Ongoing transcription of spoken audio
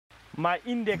My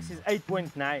index is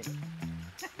 8.9.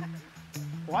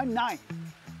 Why 9?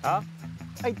 Huh?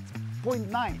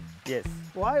 8.9. Yes.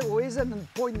 Why? Where's the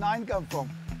 0.9 come from?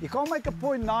 You can't make a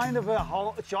 0.9 of a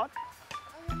whole shot.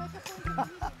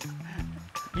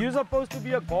 You're supposed to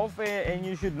be a golfer and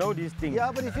you should know these things.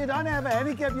 Yeah, but if you don't have a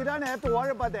handicap, you don't have to worry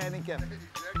about the handicap.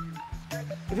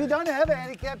 If you don't have a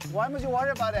handicap, why must you worry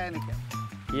about a handicap?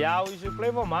 Yeah, we should play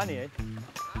for money, eh?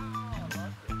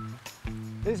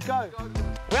 Let's go.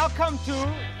 Welcome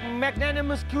to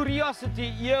Magnanimous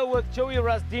Curiosity here with Joey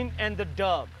Rasdien and the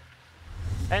dog.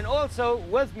 And also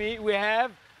with me we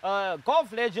have a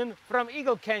golf legend from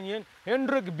Eagle Canyon,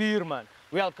 Hendrik Buhrmann.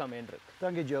 Welcome, Hendrik.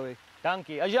 Thank you, Joey.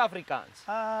 Dankie. Is jy Afrikaans?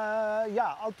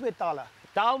 Ja, al twee tale.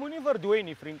 Taal moet nie verdwyn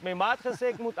nie, vriend. My maat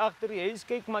gesê ek moet agter die huis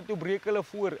kyk, maar toe breek hulle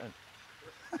voor in.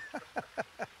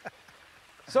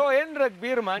 So Hendrik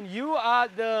Buhrmann, you are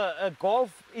the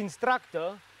golf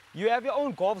instructor. You have your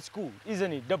own golf school,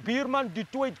 isn't it? The Buhrmann Du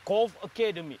Toit Golf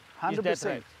Academy. 100%. Is that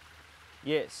right?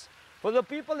 Yes. For the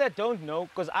people that don't know,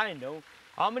 because I know,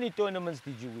 how many tournaments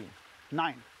did you win?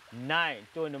 9. 9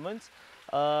 tournaments.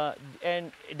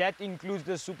 And that includes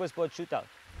the Super Sport Shootout.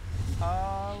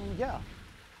 Yeah.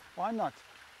 Why not?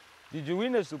 Did you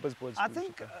win a Super Sport Shootout? I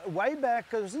think way back,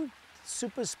 it wasn't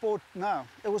Super Sport, no.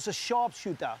 It was a sharp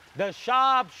shootout. The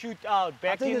Sharp Shootout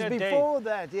back in the day. I think it's before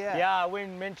that, yeah. Yeah,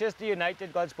 when Manchester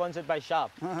United got sponsored by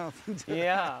Sharp.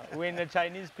 Yeah, when the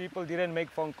Chinese people didn't make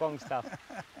Hong Kong stuff.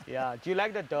 Yeah, do you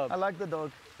like the dog? I like the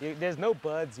dog. There's no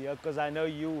birds here because I know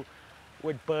you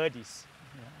with birdies.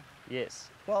 Yeah. Yes.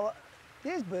 Well,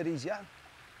 there's birdies, yeah.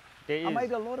 There is. I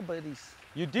made a lot of birdies.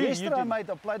 You did? Yesterday I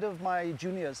played with my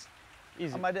juniors.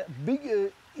 I made a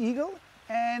big eagle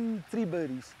and 3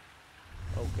 birdies.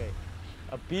 Okay.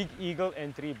 A big eagle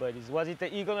and 3 birdies. Was it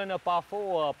an eagle on a par 4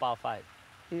 or a par 5?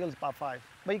 Eagle's par 5.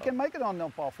 But you can make it on a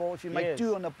par 4 if you make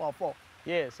 2 on a par 4.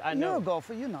 Yes, I know. You're a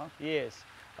golfer, you know. Yes.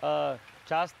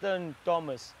 Justin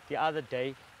Thomas the other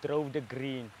day drove the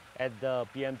green at the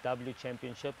BMW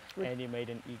Championship and he made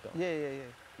an eagle. Yeah.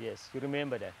 Yes, you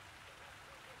remember that?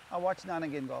 I watch now and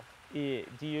again golf. Yeah.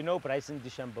 Do you know Bryson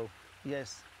DeChambeau?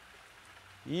 Yes.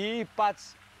 He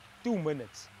putts 2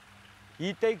 minutes.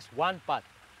 He takes 1 putt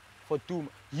for 2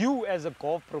 minutes. You as a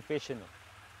golf professional,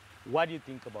 what do you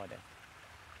think about that?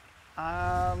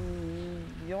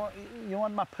 You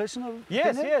want my personal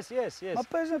opinion? Yes. My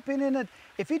personal opinion is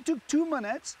if he took 2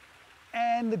 minutes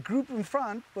and the group in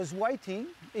front was waiting,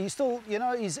 he's still, you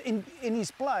know, he's in his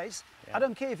place. Yeah. I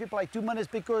don't care if he played 2 minutes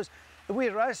because if we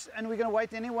rush and we're going to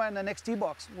wait anyway in the next tee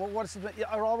box. Well,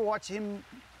 I'd rather watch him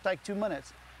take 2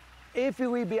 minutes. If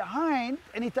we're behind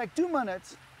and he take 2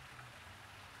 minutes,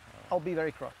 I'll be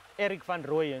very cross. Eric van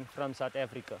Rooyen from South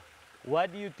Africa.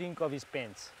 What do you think of his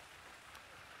pants?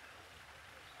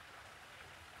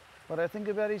 What I think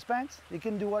about his pants? He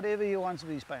can do whatever he wants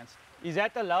with his pants. Is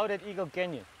that allowed at Eagle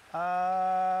Canyon?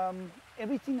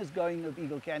 Everything is going with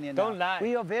Eagle Canyon Don't now. lie.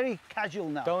 We are very casual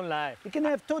now. Don't lie. You can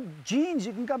have jeans.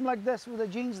 You can come like this with the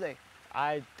jeans there.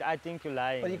 I think you're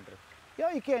lying.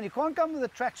 Yeah, you can. You can't come with the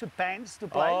tracksuit pants to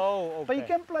play. Oh, okay. But you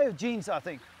can play with jeans, I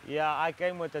think. Yeah, I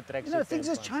came with the tracksuit. You know, things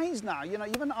have changed now. You know,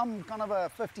 even I'm kind of a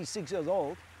 56 years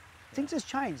old. Things have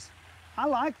changed. I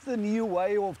like the new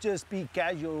way of just be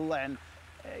casual and,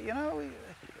 you know.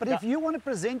 But if you want to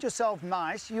present yourself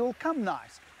nice, you'll come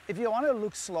nice. If you want to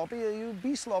look sloppy, you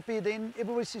be sloppy. Then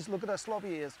everybody says, "Look at how sloppy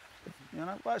he is." You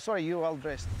know. Well, sorry, you're well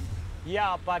dressed.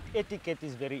 Yeah, but etiquette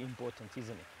is very important,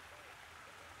 isn't it?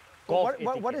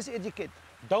 What is etiquette?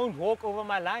 Don't walk over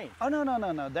my line. Oh,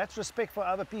 no. That's respect for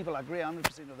other people. I agree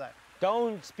 100% of that.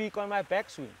 Don't speak on my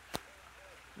backswing.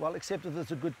 Well, except if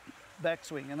it's a good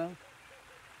backswing, you know.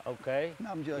 Okay. No,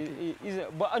 I'm joking.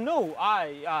 But no,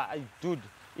 dude,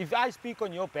 if I speak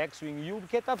on your backswing, you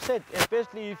get upset,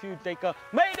 especially if you take a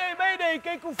Mayday,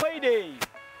 Keku Fayday.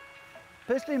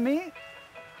 Personally, me,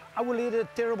 I will hit a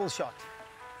terrible shot.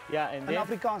 Yeah, and then? An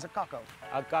Afrikaans, a kakko.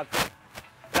 A kakko.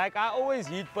 Like I always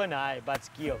hit pun high, but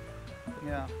skill.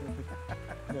 Yeah.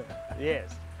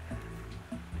 Yes.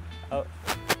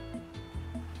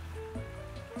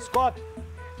 Scott,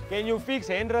 can you fix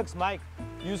Hendrik's mic?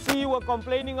 You see you were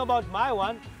complaining about my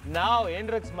one. Now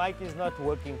Hendrik's mic is not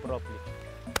working properly.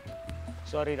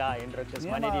 Sorry da, Hendrik, dis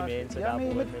maar net die mense daar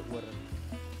voor my oor.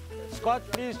 Scott,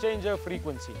 please change the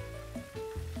frequency.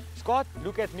 Scott,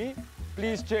 look at me.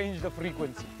 Please change the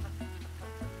frequency.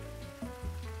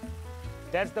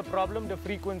 That's the problem. The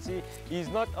frequency is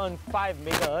not on 5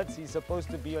 megahertz. It's supposed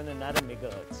to be on another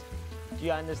megahertz. Do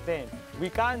you understand? We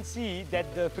can't see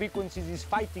that the frequencies is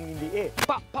fighting in the air.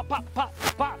 Pa, pa, pa, pa,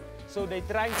 pa. So they're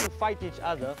trying to fight each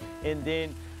other, and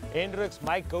then Hendrik's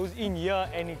mic goes in here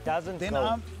and it doesn't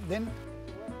go.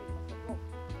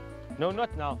 No,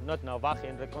 not now, not now. Wag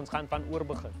Hendrik, ons gaan van oor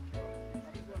begin.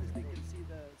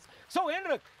 So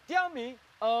Hendrik, tell me,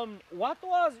 what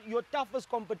was your toughest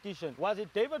competition? Was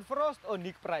it David Frost or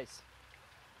Nick Price?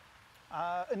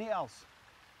 Any else?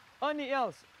 Any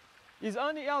else? Is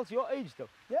any else your age though?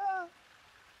 Yeah.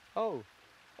 Oh,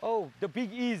 the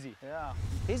Big Easy. Yeah.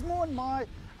 He's more in my,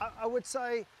 I would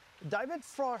say, David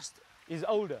Frost is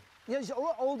older. Yeah, he's a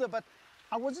lot older, but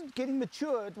I wasn't getting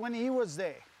matured when he was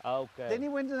there. Okay. Then he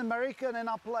went to America and then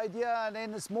I played here, and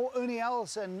then it's more Ernie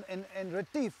Els and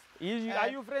Retief. Are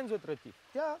you friends with Retief?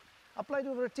 Yeah, I played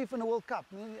with Retief in the World Cup.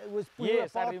 We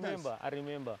yes, were I partners.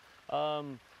 remember.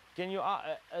 Can you,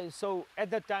 so at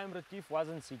that time Retief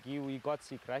wasn't sick, he got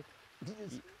sick, right?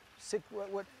 Sick,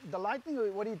 what, the lightning,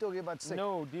 or what are you talking about sick?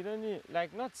 No, didn't he,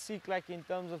 like not sick like in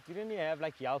terms of, didn't he have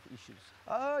like health issues?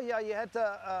 Oh yeah, he had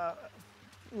a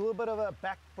little bit of a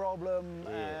back problem.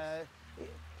 Yes.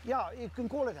 Yeah, you can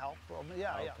call it health problem,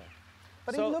 yeah, Okay. yeah.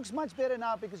 But So- he looks much better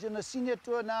now because in the senior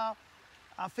tour now,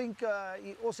 I think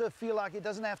he also feel like he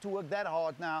doesn't have to work that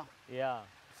hard now, Yeah,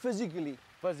 physically.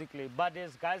 but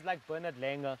there's guys like Bernard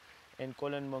Langer and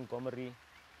Colin Montgomery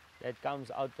that comes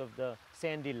out of the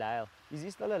Sandy Lyle. Is he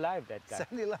still alive, that guy?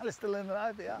 Sandy Lyle is still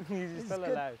alive, yeah. He's still good.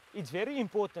 alive. It's very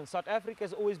important. South Africa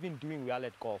has always been doing well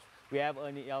at golf. We have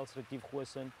Ernie Els, Retief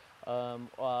Goosen,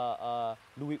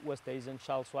 Louis Oosthuizen,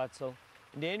 Charles Schwartzel.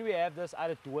 And then we have this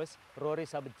other tours, Rory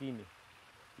Sabatini.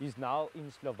 He's now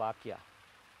in Slovakia.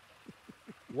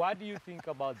 What do you think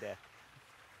about that?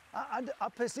 I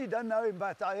personally don't know him,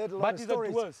 but I heard a lot But of he's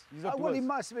stories. a tourist. He's a Well, he tourist.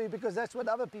 must be, because that's what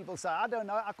other people say. I don't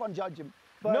know, I can't judge him.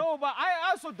 But No, but I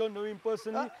also don't know him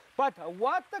personally. But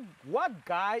what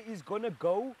guy is gonna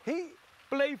go he,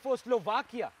 play for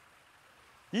Slovakia?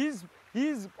 He's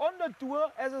on the tour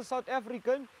as a South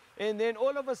African, and then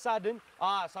all of a sudden,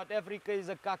 South Africa is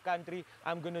a cuck country,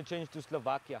 I'm gonna change to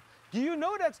Slovakia. Do you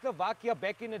know that Slovakia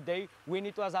back in the day when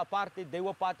it was apartheid, they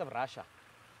were part of Russia?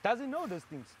 Doesn't know those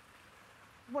things.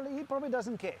 well, he probably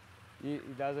doesn't care. He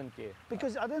doesn't care.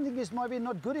 Because I don't think he's maybe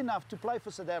not good enough to play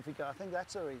for South Africa. I think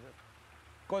that's the reason.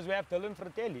 Because we have Dylan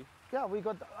Fratelli. Yeah, we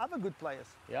got other good players.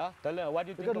 Yeah, Dylan, what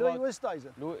do you We think got Louis about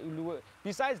Oosthuizen.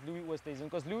 besides Louis Oosthuizen?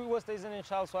 Because Louis Oosthuizen and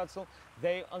Charles Schwartzel,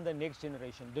 they on the next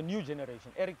generation, the new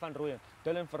generation. Eric van Rooyen,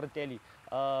 Dylan Fratelli,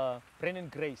 Brennan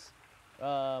Grace,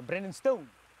 Brennan Stone.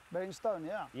 Baron Stone,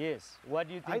 yeah. Yes. What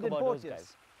do you think Hayden about Porteous. those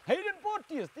guys? Hayden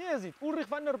Porteous, there's it. Ulrich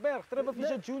van der Berg, Trevor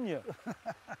Fisher Jr.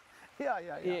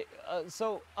 Yeah.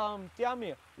 So tell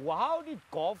me, how did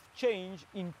golf change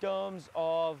in terms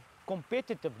of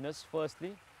competitiveness,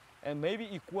 firstly, and maybe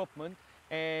equipment,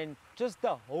 and just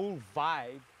the whole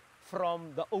vibe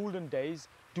from the olden days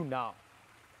to now?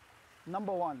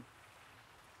 Number one,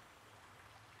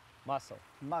 Muscle.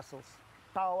 muscles,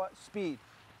 power, speed.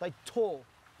 They tall.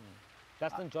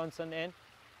 Dustin Johnson and,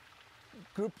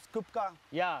 Kupka.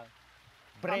 yeah,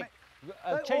 Brett,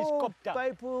 They Chase all Kopta,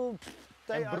 people,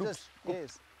 they and are Brooks, just,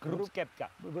 yes. Brooks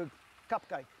Koepka.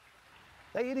 Cupcake.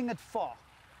 They're hitting it far.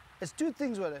 There's two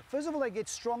things with it. First of all, they get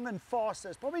stronger and faster.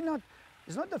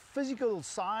 It's not the physical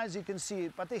size you can see,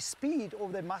 but their speed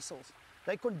of their muscles.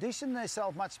 They condition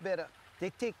themselves much better. Their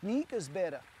technique is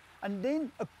better. And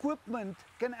then equipment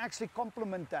can actually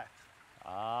complement that.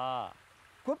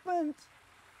 Equipment,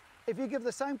 if you give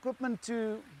the same equipment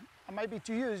to, maybe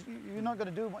to you, you're not going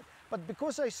to do much. But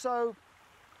because they're so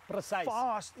Precise.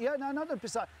 fast, yeah, no, not that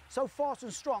precise, so fast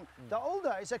and strong. The old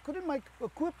days, they couldn't make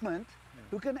equipment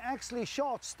who can actually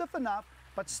shot stiff enough,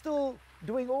 but still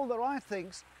doing all the right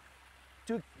things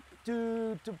to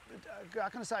how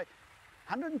can I say,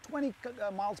 120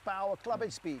 miles per hour club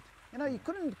head speed. You know, you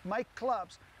couldn't make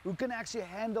clubs who can actually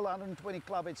handle 120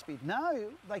 club head speed. Now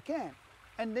they can.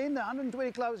 And then the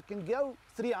 120 clubs can go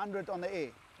 300 on the air.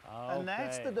 And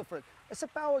that's the Okay. difference. It's a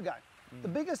power game. The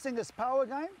biggest thing is power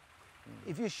game.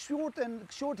 If you're short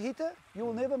hitter, you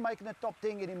will never make in the top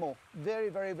 10 anymore. Very,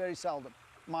 very, very seldom,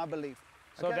 my belief.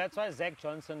 So Okay? that's why Zach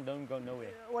Johnson don't go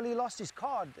nowhere, Well, he lost his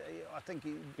card, I think,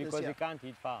 this because year. he can't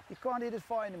hit far. He can't hit it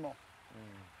far anymore.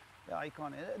 Yeah, he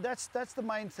can't. That's the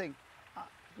main thing.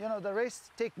 You know, the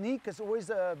rest, technique is always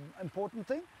the important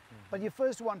thing. But you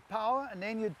first want power, and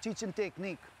then you teach him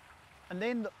technique. And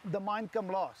then the mind come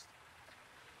last.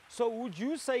 So would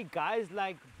you say guys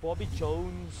like Bobby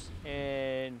Jones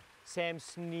and Sam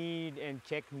Snead and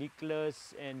Jack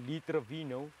Nicklaus and Lee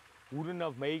Trevino wouldn't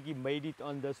have made it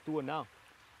on this tour now?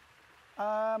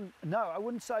 No, I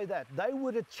wouldn't say that. They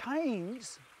would have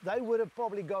changed. They would have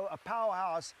probably go a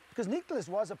powerhouse, because Nicholas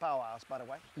was a powerhouse, by the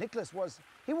way.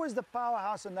 He was the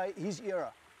powerhouse in his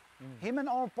era. Him and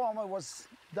Arnold Palmer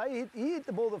he hit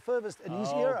the ball the furthest in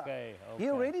his era. Okay, He okay.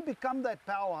 already become that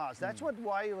powerhouse. That's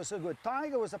why he was so good.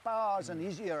 Tiger was a powerhouse in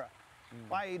his era.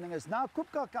 baie dinges. Now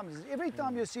Kupka comes, every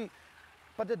time you see,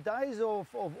 but the days of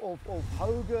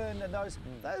Hogan and those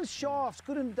shafts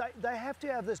couldn't, they have to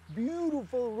have this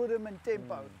beautiful rhythm and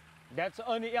tempo. That's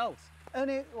Ernie else.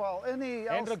 Ernie else,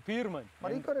 Hendrik Buhrmann.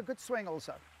 but he got a good swing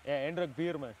also. Yeah, Hendrik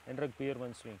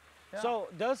Buhrmann swing. Yeah. So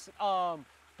does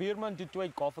Buhrmann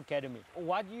Detroit Golf Academy,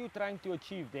 what are you trying to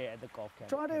achieve there at the Golf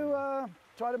Academy?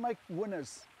 Try to make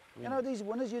winners. You know these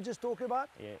winners you just talked about?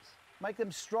 Yes. Make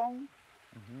them strong.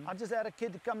 I just had a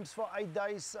kid who comes for 8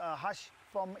 days, Hush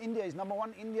from India. He's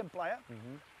 #1 Indian player.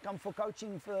 Come for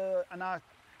coaching and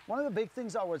one of the big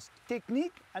things was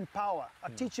technique and power. I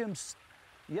teach him,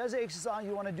 here's an exercise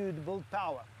you want to do to build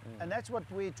power. And that's what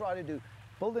we try to do.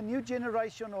 Build a new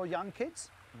generation or young kids.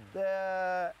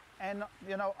 And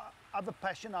you know, other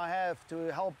passion I have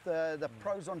to help the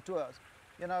pros on tours.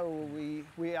 You know,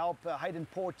 we help Hayden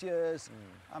Portiers.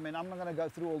 I mean, I'm not going to go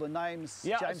through all the names.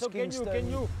 Yeah, James so Kingston. can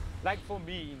you, like for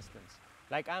me instance,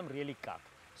 like I'm really cuck.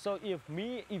 So if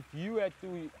you had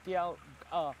to tell,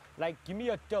 like give me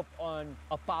a tip on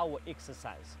a power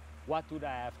exercise, what would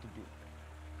I have to do?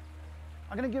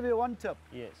 I'm going to give you one tip.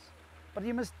 Yes. But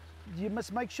you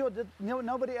must make sure that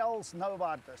nobody else knows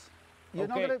about this. You're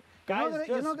Okay,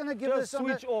 you're not going to give this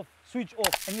switch off.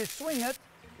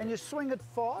 and you swing it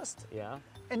fast, Yeah.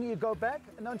 and you go back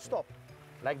and don't stop.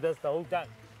 Like this the whole time.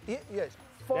 Yes,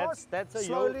 fast, That's a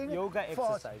slowly, yoga fast.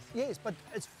 exercise. Yes, but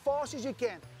as fast as you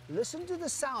can. Listen to the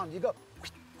sound. You go,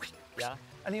 Yeah.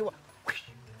 and you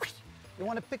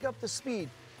want to pick up the speed.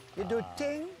 You do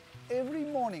 10 every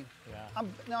morning. Yeah.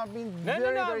 I'm being No,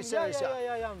 very serious.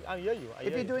 Yeah. I hear you.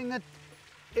 If you're doing it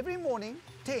every morning,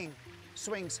 10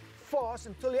 swings fast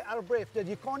until you're out of breath that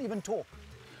you can't even talk.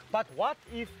 But what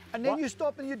if? And then you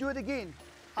stop and you do it again.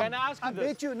 Can I ask you this?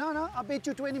 Bet you, I bet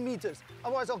you 20 meters.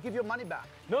 Otherwise, I'll give you money back.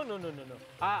 No.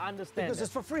 I understand. Because that.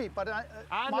 it's for free. But I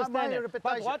my understand that. reputation.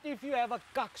 But what if you have a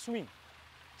cuck swing?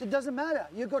 It doesn't matter.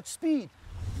 You got speed.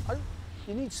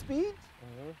 You need speed,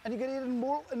 and you get it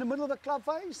in the middle of the club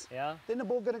face. Yeah. Then the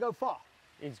ball's going to go far.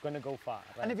 It's going to go far.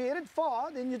 Right? And if you hit it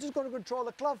far, then you just got to control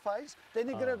the club face. Then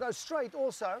you're going to go straight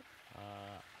also.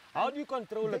 How do you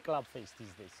control the club face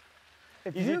these days?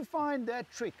 If Is you it- find that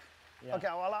trick, Yeah. okay,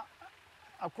 well,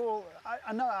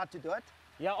 I know how to do it.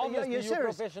 Yeah, obviously you're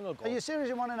serious. professional Are golfer. you serious?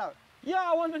 You want to know? Yeah,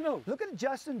 I want to know. Look at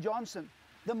Justin Johnson.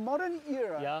 The modern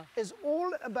era Yeah. is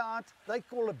all about, they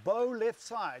call it bow left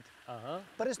side.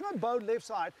 But it's not bow left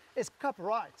side, it's cup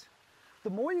right. The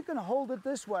more you can hold it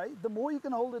this way,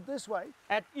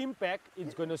 At impact,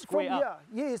 it's going to square up.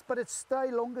 Yeah, yes, but it stay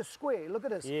longer square. Look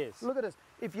at this. Yes. Look at this.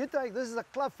 If you take this as a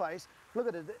club face, look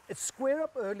at it. It's square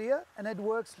up earlier and it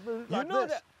works like You know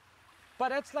this. that, but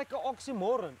that's like an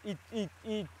oxymoron.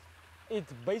 It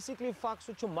basically fucks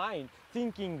with your mind,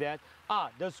 thinking that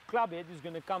this club head is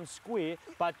going to come square,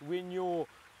 but when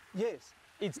Yes.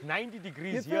 it's 90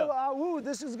 degrees You here. feel, ooh,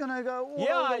 this is going to go all over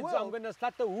the I'm world. going to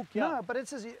start the hook here. No, but it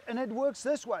says, and it works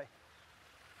this way.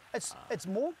 It's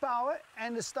more power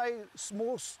and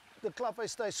the club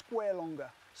face stays square longer.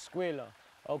 Square.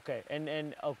 Okay,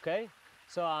 and okay,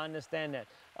 so I understand that.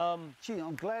 Gee,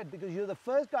 I'm glad because you're the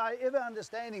first guy ever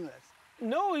understanding this.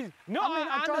 No, I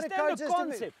I try to understand coach the this to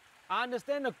me. concept. I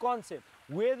understand the concept.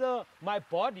 Whether my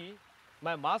body,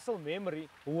 my muscle memory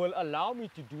will allow me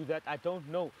to do that, I don't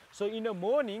know. So in the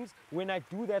mornings, when I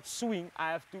do that swing,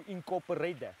 I have to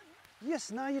incorporate that. Yes,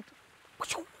 now you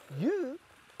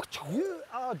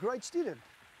are a great student.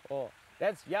 Oh,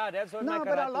 that's what my No, karate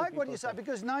but I like what people you say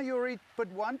because now you already put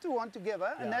 1 to 1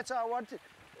 together, and Yeah. that's how I want to.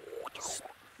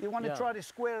 You want to Yeah. try to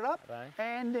square it up, Right.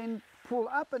 and then pull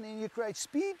up, and then you create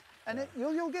speed, and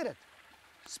you'll get it.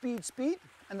 Speed,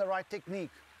 and the right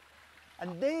technique,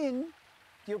 and then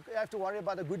you have to worry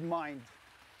about a good mind.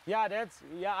 Yeah,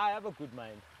 I have a good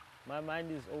mind. My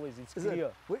mind is always, it's Is it?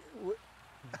 clear.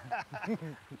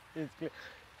 It's clear.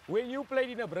 When you played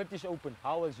in a British Open,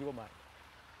 how was your mind?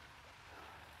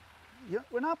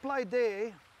 When I played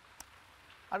there,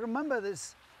 I remember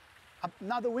this.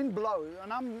 Now the wind blows,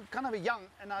 and I'm kind of young,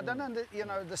 and I don't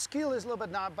know, the skill is a little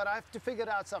bit now, but I have to figure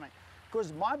out something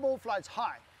because my ball flies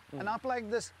high, and I'm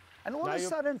playing this, and all Now of a you-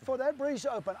 sudden for that British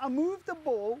Open, I moved the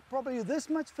ball probably this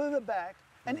much further back,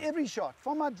 and every shot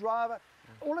from my driver,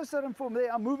 all of a sudden from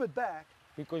there I move it back.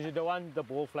 Because you don't want the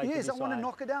ball flight Yes, to I be want to so high.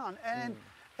 knock it down, and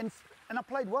I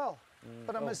played well.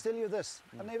 But I must tell you this: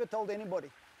 I never told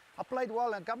anybody. I played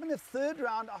well, and come in the third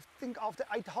round. I think after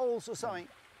 8 holes or something,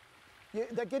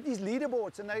 they get these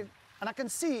leaderboards, and I can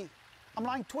see I'm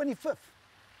lying 25th.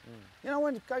 You know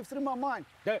when it goes through my mind?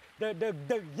 The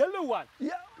yellow one.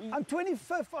 Yeah, I'm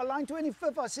 25th. I line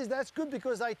 25th. I says that's good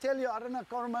because they tell you. I don't know, I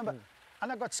can't remember.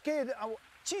 And I got scared.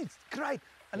 Geez, great.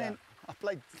 And then I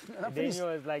played. Then you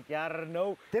was like, yeah,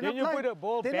 no. Then you put a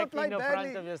ball back in the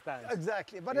front of your stance.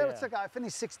 Exactly. But Yeah. it's okay. I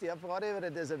finished 60th, whatever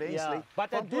it is eventually. Yeah. But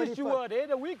From at least you 25. were there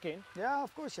the weekend. Yeah,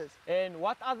 of course, yes. And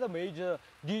what other major?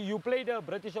 You played the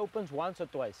British Opens once or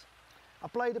twice? I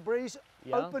played the British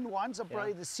Yeah. Open once. I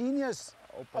played the Seniors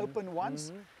Open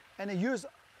once. And the US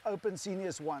Open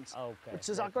Seniors once. Okay. Which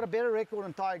is, I got a better record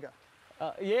than Tiger.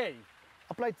 Yeah.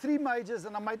 I played 3 majors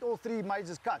and I made all 3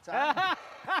 majors cuts.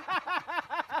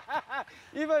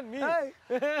 Even me. Hey,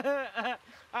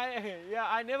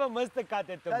 I never missed the cut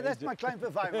at the that's major. my claim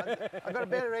for fame. I got a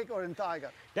better record than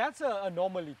Tiger. That's a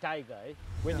anomaly, Tiger. Eh?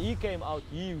 When he came out,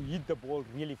 he hit the ball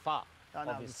really far, I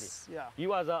know, obviously. yeah. He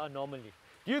was an anomaly.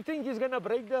 Do you think he's going to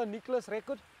break the Nicholas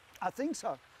record? I think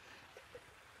so.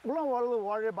 All I want to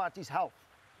worry about is health.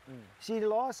 See, the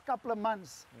last couple of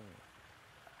months,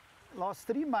 last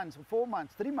 3 months, 4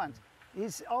 months, 3 months,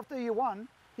 after he won,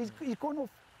 he's gone off.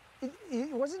 He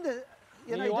wasn't a,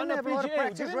 you know, he won didn't a have a lot of PGA,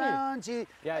 practice didn't he? rounds.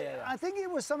 Yeah. I think it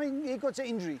was something, he got an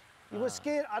injury. He was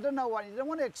scared, I don't know why, he didn't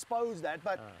want to expose that,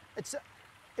 but it's,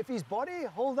 if his body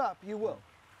hold up, you will.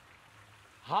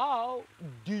 How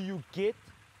do you get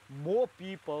more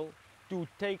people to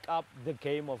take up the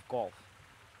game of golf?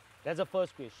 That's the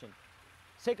first question.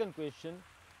 Second question,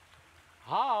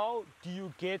 how do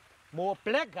you get more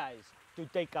black guys to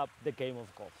take up the game of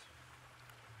golf?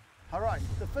 All right,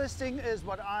 the first thing is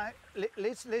what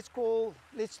let's call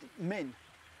men.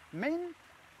 Men,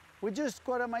 we just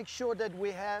got to make sure that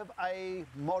we have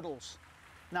models.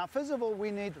 Now, first of all,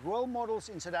 we need role models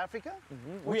in South Africa.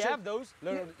 We have those.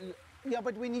 Yeah,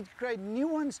 but we need to create new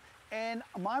ones. And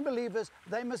my belief is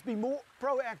they must be more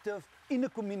proactive in the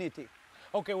community.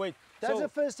 Okay, wait. That's so, the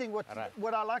first thing.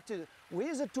 What I like to do. We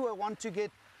as a tour want to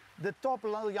get the top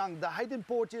little young, the Hayden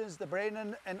Porters, the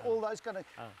Brennan, and all those kind of,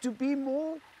 to be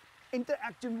more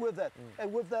interacting with it,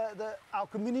 with our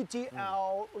community,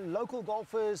 our local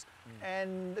golfers,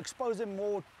 and expose them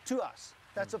more to us.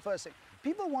 That's the first thing.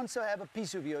 People want to have a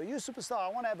piece of you. You're a superstar, I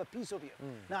want to have a piece of you.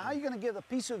 Now, how are you going to give a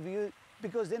piece of you?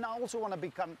 Because then I also want to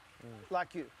become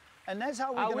like you. And that's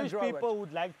how we're going to grow it. I wish people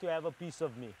would like to have a piece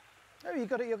of me. No, you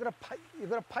got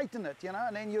to patent it, you know,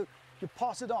 and then you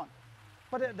pass it on.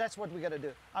 But that's what we got to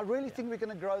do. I really think we're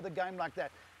going to grow the game like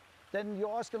that. Then you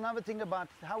ask another thing about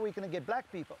how we're going to get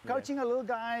black people. Coaching a little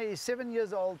guy, he's 7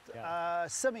 years old,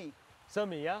 Simi.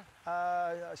 Simi, yeah?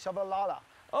 Shabalala.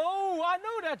 Oh, I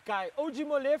know that guy. OG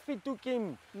Molefe took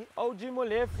him. OG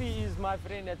Molefe is my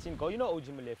friend that's in golf. You know OG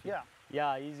Molefe? Yeah.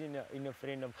 Yeah, he's in a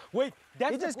friend of. Wait,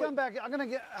 that's he just come back. I'm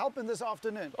gonna help him this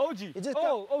afternoon. OG.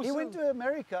 He went to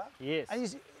America. Yes.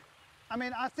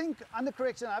 And I think under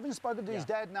correction. I haven't spoken to his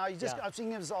dad now. I've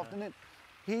seen him this afternoon.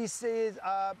 He says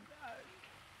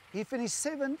he finished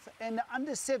 7th and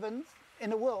under 7th in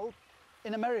the world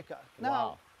in America.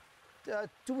 Now, wow.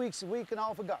 2 weeks, a week and a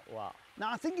half ago. Wow.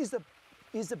 Now I think he's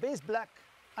the best black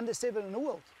under 7 in the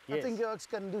world. Yes. I think you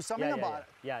can do something about it.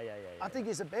 Yeah. I think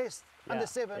he's the best under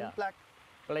 7 black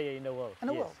player in the world. In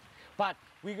the world. But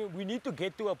we need to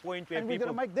get to a point where and we're going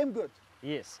to make them good.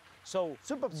 Yes. So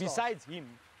Superstars. Besides him,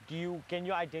 can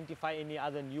you identify any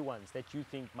other new ones that you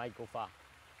think might go far?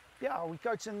 Yeah, we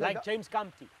coaching like James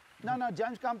Compton. No,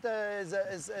 James Compton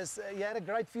he had a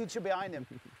great future behind him.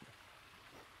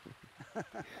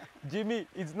 Jimmy,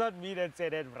 it's not me that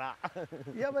said that, brah.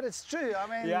 Yeah, but it's true. I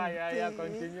mean,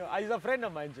 continue. He's a friend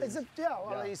of mine, James.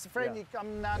 He's a friend. He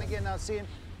come now and again. I see him.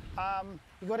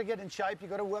 You got to get in shape. You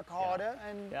got to work harder,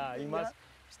 and you must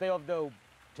stay off the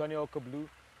Johnny Walker Blue.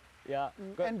 Yeah,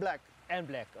 and black. And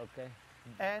black, okay.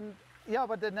 And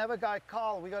but another guy,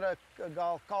 Carl. We got a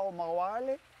guy, Carl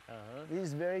Mawale.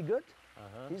 He's very good.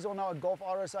 He's on our Golf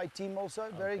RSA team also.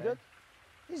 Very good.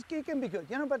 He can be good,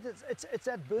 you know, but it's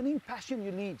that burning passion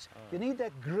you need. You need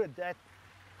that grit, that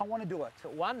I want to do it. So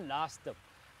one last tip.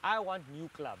 I want new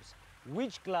clubs.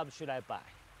 Which club should I buy?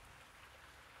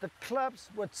 The clubs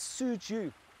would suit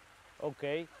you.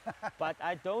 Okay, but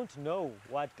I don't know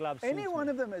what clubs Any one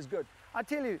of them is good. I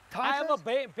tell you, I have a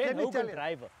Ben Hogan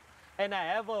driver, and I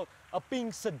have a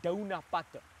pink Sedona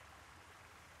putter.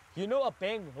 You know, a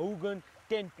Ben Hogan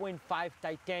 10.5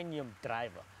 titanium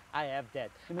driver. I have that.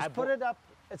 You must put it up.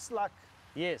 It's like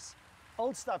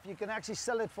old stuff. You can actually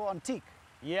sell it for antique.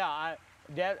 Yeah,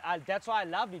 that's why I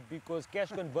love it, because Cash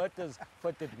Converters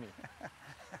fitted me.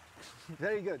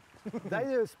 Very good.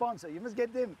 They're a sponsor. You must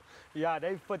get them. Yeah,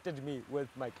 they fitted me with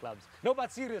my clubs. No,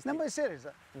 but seriously. No, but serious.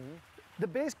 The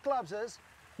best clubs is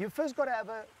you first got to have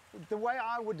the way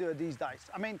I would do it these days.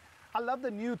 I mean, I love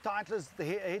the new Titleist, the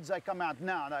heads they come out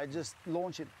now. They just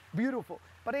launch it. Beautiful.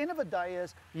 But at the end of the day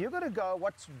is you got to go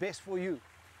what's best for you.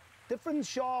 Different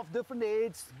shaft, different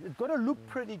heads. It's got to look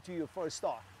pretty to you for a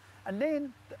start. And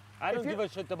then I don't give a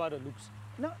shit about the looks.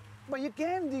 No, but you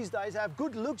can these days have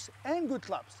good looks and good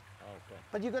clubs. Okay.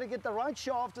 But you've got to get the right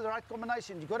shaft to the right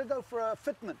combination. You've got to go for a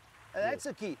fitment. And that's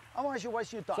the key. Otherwise, you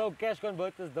waste your time. So cash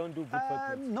converters don't do good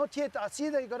fitments? Not yet. I see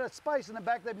they got a space in the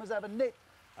back. They must have a net.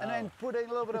 And then put a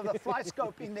little bit of a fly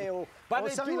scope in there or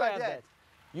something like that.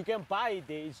 You can buy it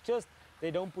there. It's just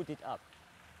they don't put it up.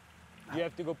 You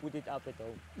have to go put it up at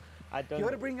home. I don't. You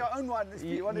got to bring your own one if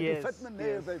you want to do fitment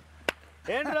there. But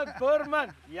Hendrik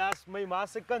Buhrmann, yes, my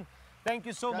massican. Thank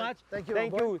you so much. Thank you.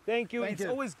 Thank you. Thank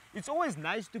It's always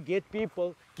nice to get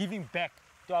people giving back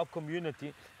to our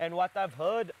community. And what I've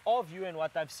heard of you and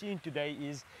what I've seen today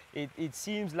is it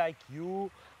seems like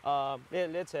you.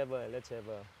 Let's have a.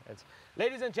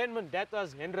 Ladies and gentlemen, that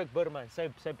was Hendrik Buhrmann.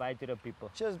 Say bye to the people.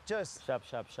 Cheers.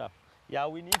 Sharp. Yeah,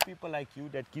 we need people like you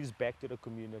that gives back to the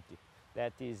community.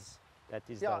 That is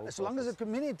the whole as long as the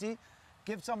community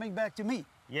gives something back to me.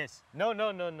 Yes. No.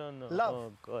 Love.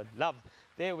 Oh God, love.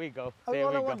 There we go.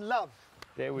 I want love.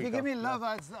 There we go. If you give me love,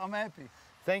 I'm happy.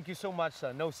 Thank you so much,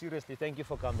 sir. No, seriously, thank you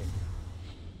for coming.